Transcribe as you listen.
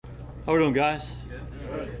How we doing, guys?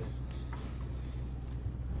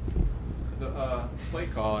 As a play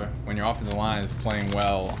caller, when your offensive line is playing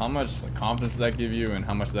well, how much confidence does that give you, and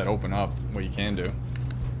how much does that open up what you can do?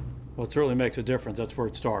 Well, it certainly makes a difference. That's where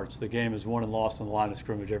it starts. The game is won and lost on the line of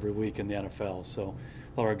scrimmage every week in the NFL. So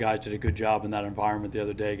a lot of our guys did a good job in that environment the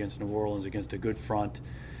other day against New Orleans, against a good front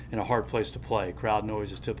and a hard place to play. Crowd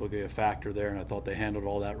noise is typically a factor there, and I thought they handled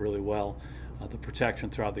all that really well. The protection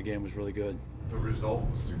throughout the game was really good. The result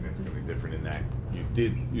was significantly different in that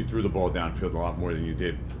you threw the ball downfield a lot more than you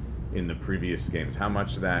did in the previous games. How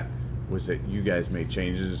much of that was that you guys made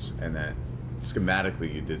changes and that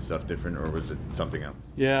schematically you did stuff different, or was it something else?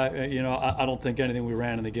 Yeah, I don't think anything we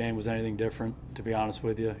ran in the game was anything different, to be honest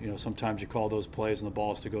with you. Sometimes you call those plays and the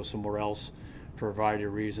ball is to go somewhere else for a variety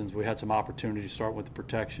of reasons. We had some opportunity to start with the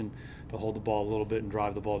protection, to hold the ball a little bit and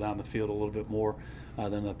drive the ball down the field a little bit more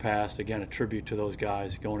than in the past. Again, a tribute to those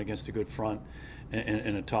guys going against a good front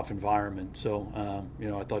in a tough environment. So,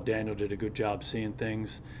 I thought Daniel did a good job seeing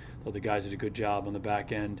things. I thought the guys did a good job on the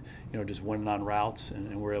back end, just winning on routes,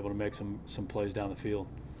 and we're able to make some plays down the field.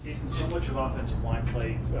 Jason, so much of offensive line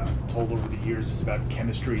play told over the years is about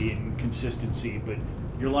chemistry and consistency, but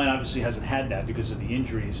your line obviously hasn't had that because of the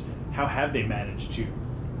injuries. How have they managed to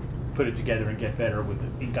put it together and get better with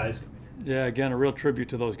the guys coming in? Yeah, again, a real tribute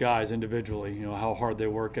to those guys individually, how hard they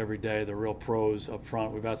work every day. They're real pros up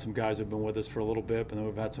front. We've had some guys who have been with us for a little bit, and then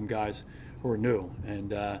we've had some guys who are new.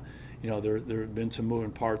 And, there have been some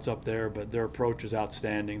moving parts up there, but their approach is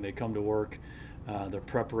outstanding. They come to work. Their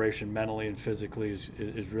preparation mentally and physically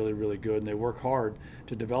is really, really good, and they work hard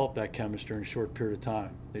to develop that chemistry in a short period of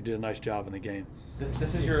time. They did a nice job in the game.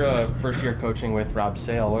 This is your first year coaching with Rob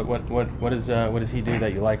Sale. What does he do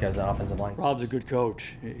that you like as an offensive line? Rob's a good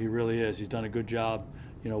coach. He really is. He's done a good job,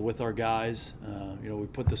 with our guys. We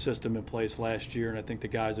put the system in place last year, and I think the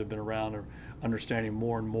guys have been around are understanding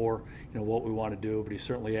more and more, what we want to do. But he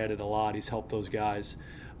certainly added a lot. He's helped those guys,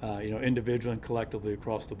 individually and collectively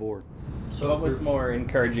across the board. So what was more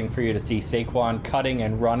encouraging for you to see, Saquon cutting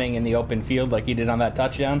and running in the open field like he did on that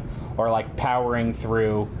touchdown, or like powering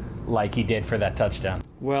through like he did for that touchdown?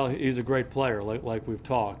 Well, he's a great player, like we've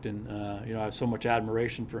talked, and I have so much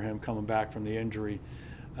admiration for him coming back from the injury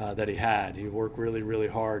that he had. He worked really, really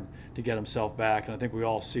hard to get himself back, and I think we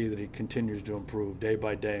all see that he continues to improve day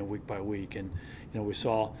by day and week by week. And we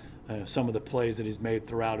saw some of the plays that he's made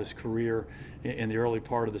throughout his career in the early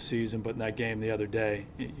part of the season, but in that game the other day,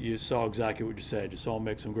 you saw exactly what you said. You saw him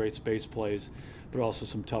make some great space plays, but also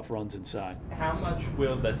some tough runs inside. How much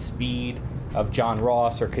will the speed of John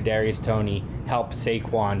Ross or Kadarius Toney help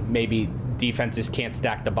Saquon? Maybe defenses can't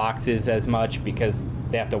stack the boxes as much because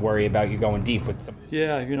they have to worry about you going deep with some.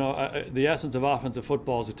 Yeah, the essence of offensive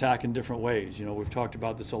football is attack in different ways. We've talked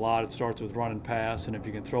about this a lot. It starts with run and pass, and if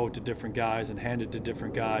you can throw it to different guys and hand it to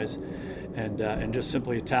different guys, and just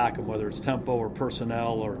simply attack them, whether it's tempo or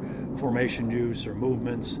personnel or formation use or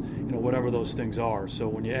movements, whatever those things are. So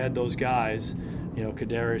when you add those guys,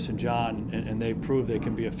 Kadarius and John, and they prove they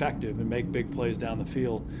can be effective and make big plays down the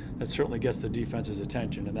field, that certainly gets the defense's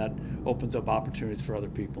attention, and that opens up opportunities for other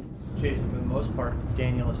people. Jason, for the most part,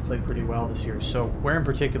 Daniel has played pretty well this year. So where in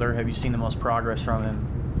particular have you seen the most progress from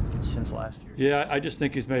him since last year? Yeah, I just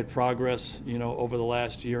think he's made progress, over the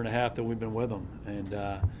last year and a half that we've been with him.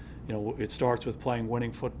 And, it starts with playing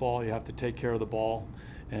winning football. You have to take care of the ball.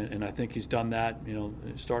 And I think he's done that,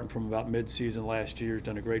 starting from about mid-season last year. He's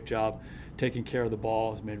done a great job taking care of the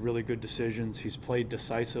ball. He's made really good decisions. He's played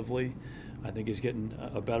decisively. I think he's getting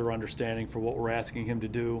a better understanding for what we're asking him to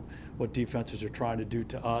do, what defenses are trying to do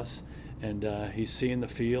to us. And he's seeing the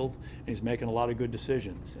field, and he's making a lot of good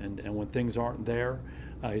decisions. And when things aren't there,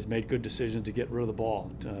 he's made good decisions to get rid of the ball.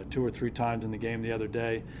 2 or 3 times in the game the other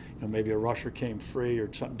day, maybe a rusher came free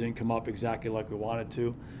or something didn't come up exactly like we wanted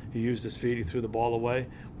to. He used his feet, he threw the ball away,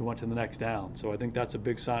 we went to the next down. So I think that's a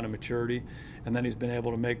big sign of maturity. And then he's been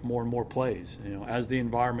able to make more and more plays. As the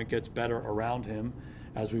environment gets better around him,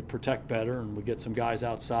 as we protect better and we get some guys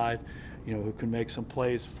outside, who can make some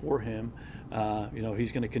plays for him,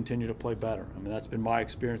 he's going to continue to play better. I mean, that's been my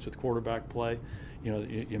experience with quarterback play.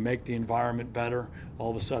 You make the environment better,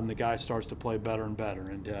 all of a sudden the guy starts to play better and better.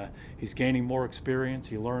 And he's gaining more experience.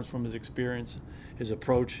 He learns from his experience. His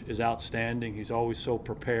approach is outstanding. He's always so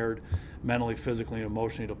prepared mentally, physically, and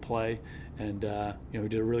emotionally to play. And he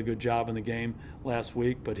did a really good job in the game last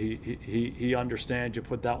week, but he understands you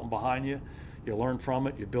put that one behind you. You learn from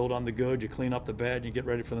it, you build on the good, you clean up the bad, and you get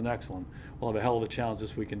ready for the next one. We'll have a hell of a challenge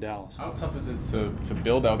this week in Dallas. How tough is it to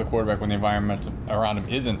build out the quarterback when the environment around him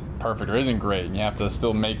isn't perfect or isn't great, and you have to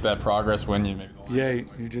still make that progress when you maybe Yeah,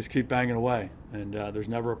 you just keep banging away, and there's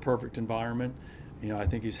never a perfect environment. I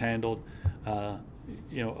think he's handled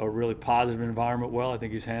you know, a really positive environment well. I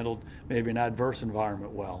think he's handled maybe an adverse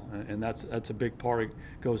environment well, and that's a big part. It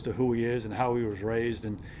goes to who he is and how he was raised,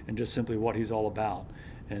 and just simply what he's all about.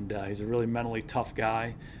 And he's a really mentally tough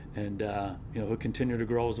guy, and you know, he'll continue to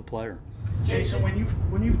grow as a player. Jason,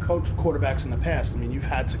 when you've coached quarterbacks in the past, I mean, you've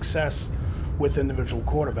had success with individual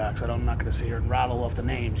quarterbacks. I'm not going to sit here and rattle off the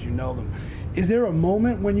names. You know them. Is there a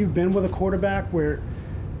moment when you've been with a quarterback where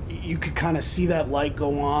you could kind of see that light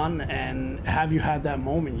go on, and have you had that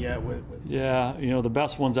moment yet with Yeah, you know, the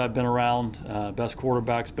best ones I've been around, best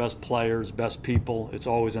quarterbacks, best players, best people, it's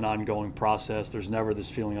always an ongoing process. There's never this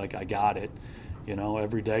feeling like I got it. You know,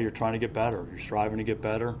 every day you're trying to get better. You're striving to get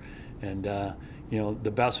better. And, you know,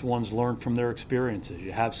 the best ones learn from their experiences.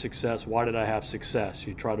 You have success. Why did I have success?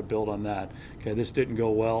 You try to build on that. Okay, this didn't go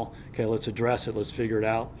well. Okay, let's address it. Let's figure it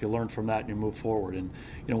out. You learn from that and you move forward. And,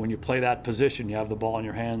 you know, when you play that position, you have the ball in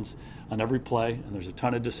your hands on every play, and there's a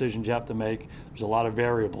ton of decisions you have to make. There's a lot of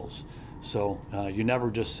variables. So you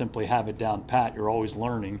never just simply have it down pat. You're always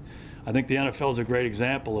learning. I think the NFL is a great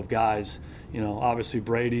example of guys, you know, obviously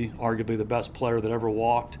Brady, arguably the best player that ever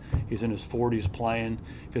walked. He's in his 40s playing.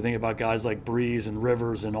 If you think about guys like Breeze and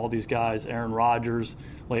Rivers and all these guys, Aaron Rodgers,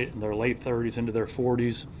 in their late 30s into their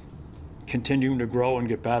 40s, continuing to grow and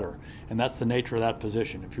get better. And that's the nature of that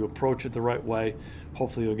position. If you approach it the right way,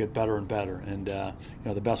 hopefully you'll get better and better. And, you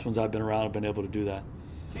know, the best ones I've been around have been able to do that.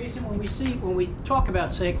 Jason, when we talk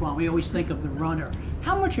about Saquon, we always think of the runner.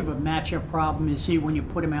 How much of a matchup problem is he when you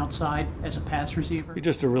put him outside as a pass receiver? He's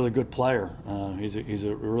just a really good player. He's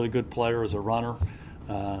a really good player as a runner.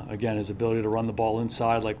 Again, his ability to run the ball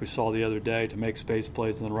inside, like we saw the other day, to make space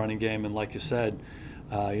plays in the running game, and like you said,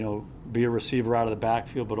 you know, be a receiver out of the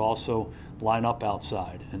backfield, but also line up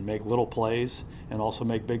outside and make little plays and also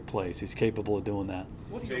make big plays. He's capable of doing that.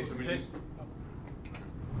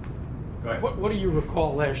 What do you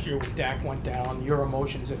recall last year when Dak went down? Your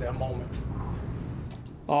emotions at that moment?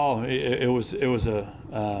 Oh, it was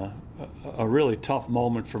a really tough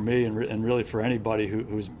moment for me, and really for anybody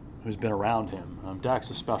who's been around him.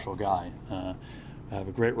 Dak's a special guy. I have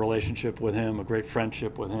a great relationship with him, a great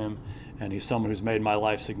friendship with him, and he's someone who's made my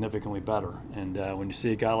life significantly better. And when you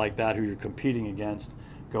see a guy like that who you're competing against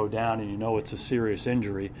go down, and you know it's a serious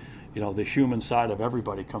injury, you know, the human side of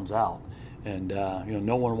everybody comes out. And, you know,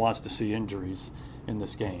 no one wants to see injuries in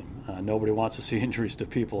this game. Nobody wants to see injuries to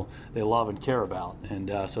people they love and care about.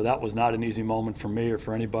 And so that was not an easy moment for me or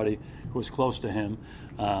for anybody who was close to him.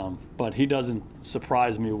 But he doesn't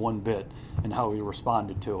surprise me one bit in how he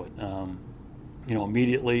responded to it. You know,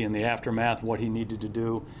 immediately in the aftermath, what he needed to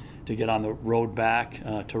do to get on the road back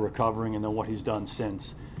to recovering, and then what he's done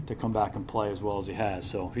since to come back and play as well as he has.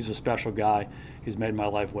 So he's a special guy. He's made my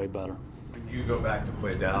life way better. You go back to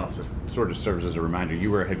play Dallas, it sort of serves as a reminder.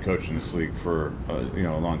 You were a head coach in this league for you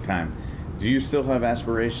know, a long time. Do you still have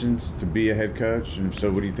aspirations to be a head coach? And if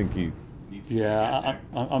so, what do you think you need to Yeah,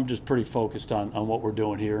 I'm just pretty focused on what we're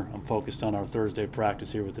doing here. I'm focused on our Thursday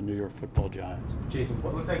practice here with the New York Football Giants. Jason,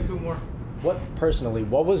 We'll take two more. what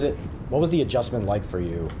was the adjustment like for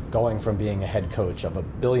you going from being a head coach of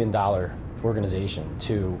 $1 billion organization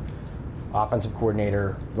to offensive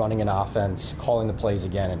coordinator, running an offense, calling the plays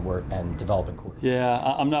again, and developing quarterbacks? Yeah,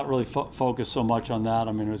 I'm not really focused so much on that.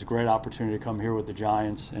 I mean, it was a great opportunity to come here with the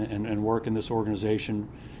Giants and work in this organization,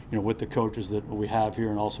 you know, with the coaches that we have here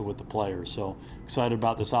and also with the players. So excited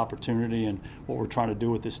about this opportunity and what we're trying to do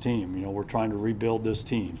with this team. You know, we're trying to rebuild this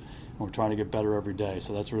team. We're trying to get better every day,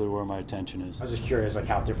 so that's really where my attention is. I was just curious, like,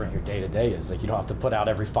 how different your day-to-day is. Like, you don't have to put out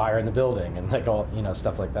every fire in the building and, like, all, you know,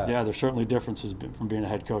 stuff like that. Yeah, there's certainly differences from being a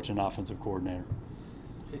head coach and offensive coordinator.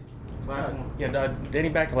 Yeah,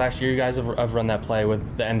 dating back to last year, you guys have run that play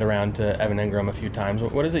with the end around to Evan Ingram a few times.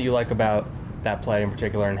 What is it you like about that play in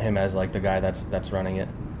particular, and him as like the guy that's running it?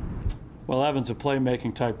 Well, Evan's a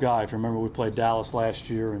playmaking type guy. If you remember, we played Dallas last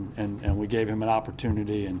year, and we gave him an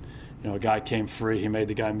opportunity, and you know, a guy came free. He made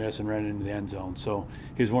the guy miss and ran into the end zone. So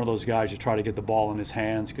he's one of those guys you try to get the ball in his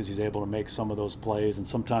hands because he's able to make some of those plays. And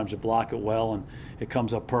sometimes you block it well and it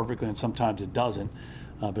comes up perfectly, and sometimes it doesn't.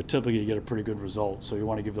 But typically you get a pretty good result. So you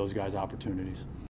want to give those guys opportunities.